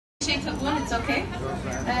شيء تبون it's okay.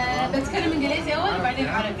 بتكلم إنجليزي أول وبعدين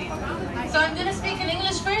عربي. So I'm gonna speak in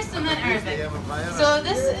English first and then Arabic. So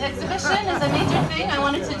this exhibition is a major thing I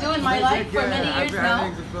wanted to do in my life for many years now,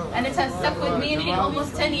 and it has stuck with me in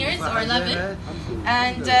almost 10 years or 11.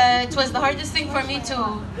 And it was the hardest thing for me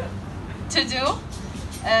to do.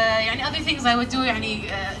 يعني other things I would do يعني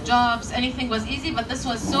jobs, anything was easy, but this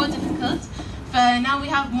was so difficult. Now we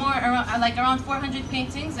have more around 400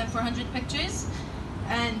 paintings and 400 pictures,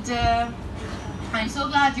 and I'm so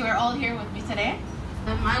glad you are all here with me today.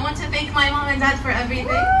 I want to thank my mom and dad for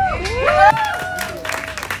everything,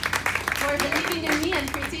 for believing in me and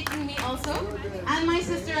critiquing me also, and my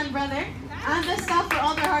sister and brother, and the staff for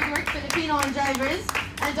all their hard work, Filipino and drivers,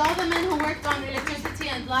 and all the men who worked on electricity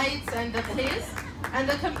and lights and the place, and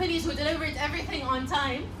the companies who delivered everything on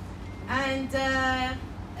time, and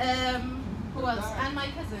who else? And my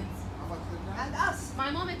cousins. And us. My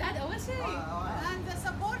mom and dad, And the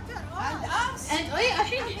supporter. And us.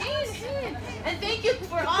 And thank you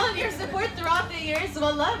for all of your support throughout the years.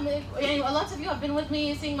 Wallah, a lot of you have been with me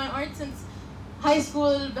seeing my art since high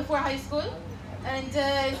school, before high school. And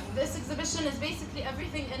this exhibition is basically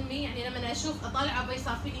everything in me. يعني لما أشوف أطالع أبغى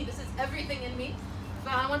يصافيني, this is everything in me. So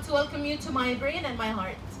I want to welcome you to my brain and my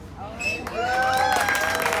heart.